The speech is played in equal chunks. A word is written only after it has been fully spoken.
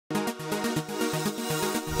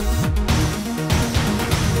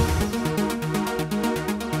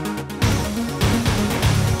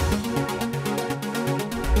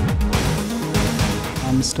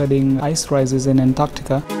studying ice rises in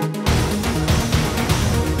Antarctica.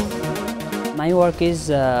 My work is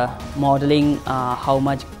modeling how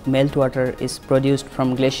much meltwater is produced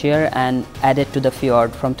from glacier and added to the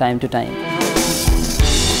fjord from time to time.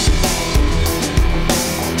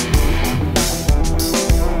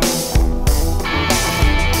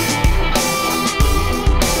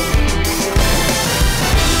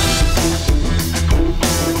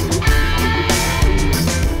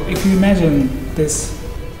 If you imagine this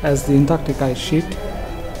as the Antarctic ice sheet,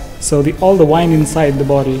 so all the wine inside the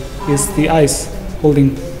body is the ice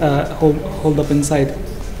hold up inside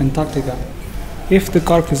Antarctica. If the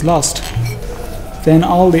cork is lost, then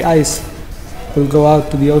all the ice will go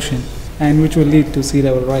out to the ocean, and which will lead to sea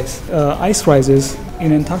level rise. Ice rises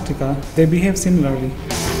in Antarctica, they behave similarly.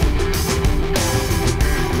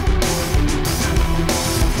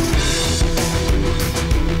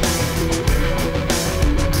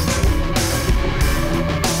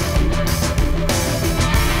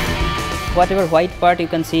 Whatever white part you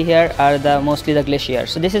can see here are mostly the glaciers.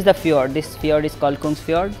 So this is the fjord. This fjord is called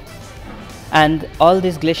Fjord, and all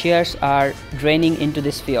these glaciers are draining into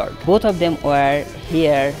this fjord. Both of them were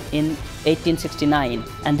here in 1869,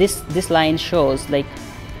 and this line shows like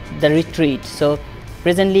the retreat. So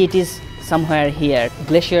presently it is somewhere here.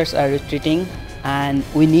 Glaciers are retreating and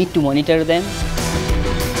we need to monitor them.